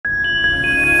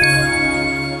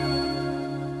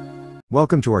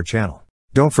Welcome to our channel.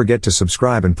 Don't forget to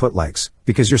subscribe and put likes,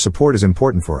 because your support is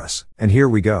important for us. And here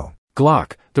we go.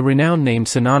 GLOCK, the renowned name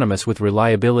synonymous with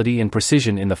reliability and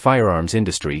precision in the firearms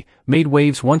industry, made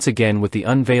waves once again with the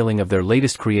unveiling of their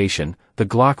latest creation, the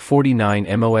GLOCK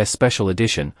 49 MOS Special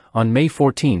Edition, on May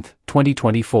 14,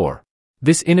 2024.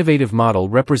 This innovative model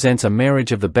represents a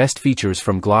marriage of the best features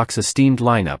from GLOCK's esteemed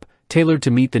lineup, tailored to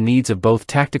meet the needs of both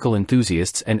tactical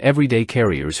enthusiasts and everyday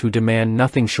carriers who demand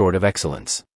nothing short of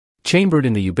excellence. Chambered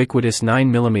in the ubiquitous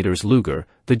 9mm Luger,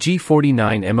 the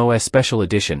G49 MOS Special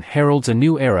Edition heralds a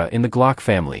new era in the GLOCK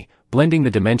family, blending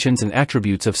the dimensions and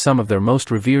attributes of some of their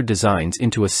most revered designs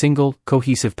into a single,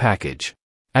 cohesive package.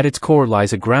 At its core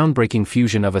lies a groundbreaking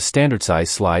fusion of a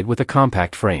standard-size slide with a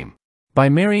compact frame. By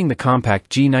marrying the compact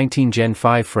G19 Gen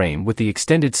 5 frame with the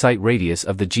extended sight radius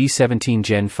of the G17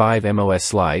 Gen 5 MOS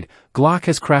slide, GLOCK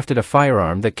has crafted a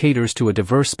firearm that caters to a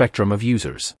diverse spectrum of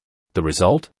users. The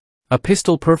result? A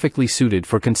pistol perfectly suited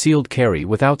for concealed carry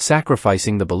without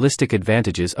sacrificing the ballistic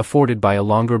advantages afforded by a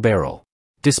longer barrel.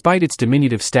 Despite its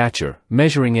diminutive stature,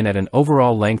 measuring in at an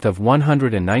overall length of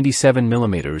 197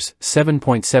 mm,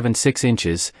 7.76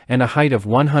 inches, and a height of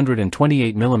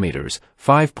 128 mm,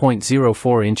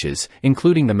 5.04 inches,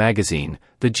 including the magazine,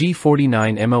 the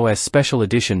G49 MOS Special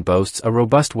Edition boasts a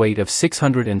robust weight of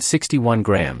 661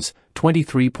 grams,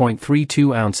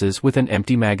 23.32 ounces with an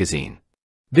empty magazine.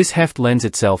 This heft lends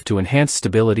itself to enhanced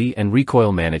stability and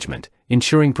recoil management,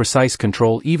 ensuring precise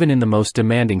control even in the most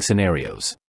demanding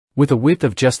scenarios. With a width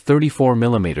of just 34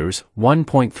 mm,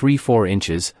 1.34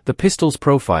 inches, the pistol's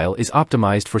profile is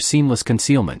optimized for seamless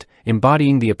concealment,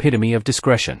 embodying the epitome of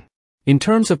discretion. In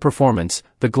terms of performance,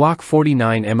 the GLOCK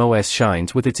 49 MOS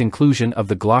shines with its inclusion of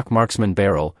the GLOCK Marksman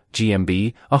Barrel,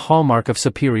 GMB, a hallmark of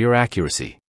superior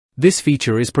accuracy. This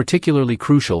feature is particularly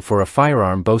crucial for a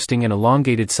firearm boasting an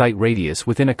elongated sight radius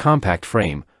within a compact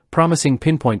frame, promising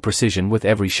pinpoint precision with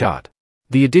every shot.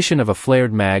 The addition of a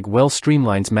flared mag well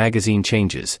streamlines magazine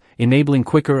changes, enabling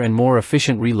quicker and more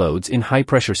efficient reloads in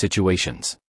high-pressure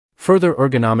situations. Further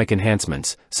ergonomic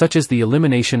enhancements, such as the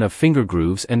elimination of finger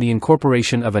grooves and the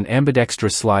incorporation of an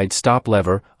ambidextrous slide stop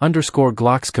lever, underscore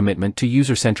GLOCK's commitment to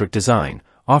user-centric design,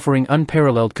 offering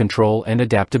unparalleled control and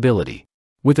adaptability.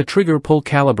 With a trigger pull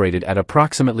calibrated at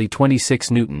approximately 26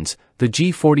 newtons, the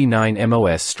G49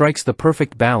 MOS strikes the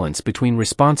perfect balance between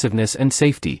responsiveness and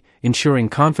safety, ensuring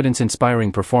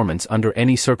confidence-inspiring performance under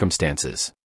any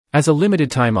circumstances. As a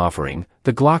limited-time offering,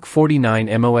 the GLOCK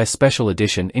 49 MOS Special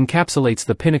Edition encapsulates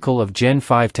the pinnacle of Gen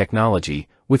 5 technology,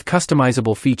 with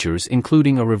customizable features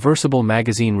including a reversible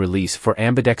magazine release for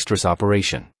ambidextrous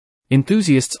operation.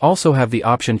 Enthusiasts also have the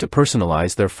option to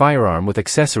personalize their firearm with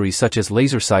accessories such as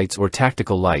laser sights or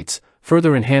tactical lights,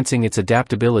 further enhancing its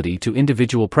adaptability to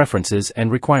individual preferences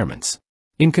and requirements.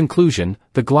 In conclusion,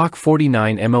 the GLOCK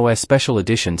 49 MOS Special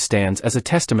Edition stands as a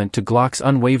testament to GLOCK's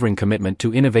unwavering commitment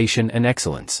to innovation and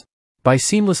excellence. By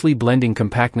seamlessly blending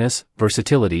compactness,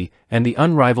 versatility, and the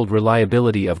unrivaled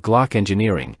reliability of GLOCK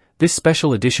engineering, this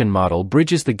special edition model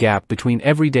bridges the gap between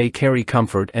everyday carry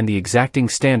comfort and the exacting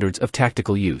standards of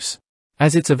tactical use.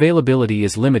 As its availability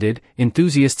is limited,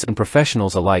 enthusiasts and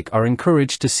professionals alike are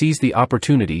encouraged to seize the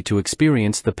opportunity to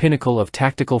experience the pinnacle of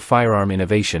tactical firearm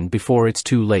innovation before it's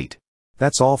too late.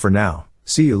 That's all for now.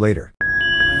 See you later.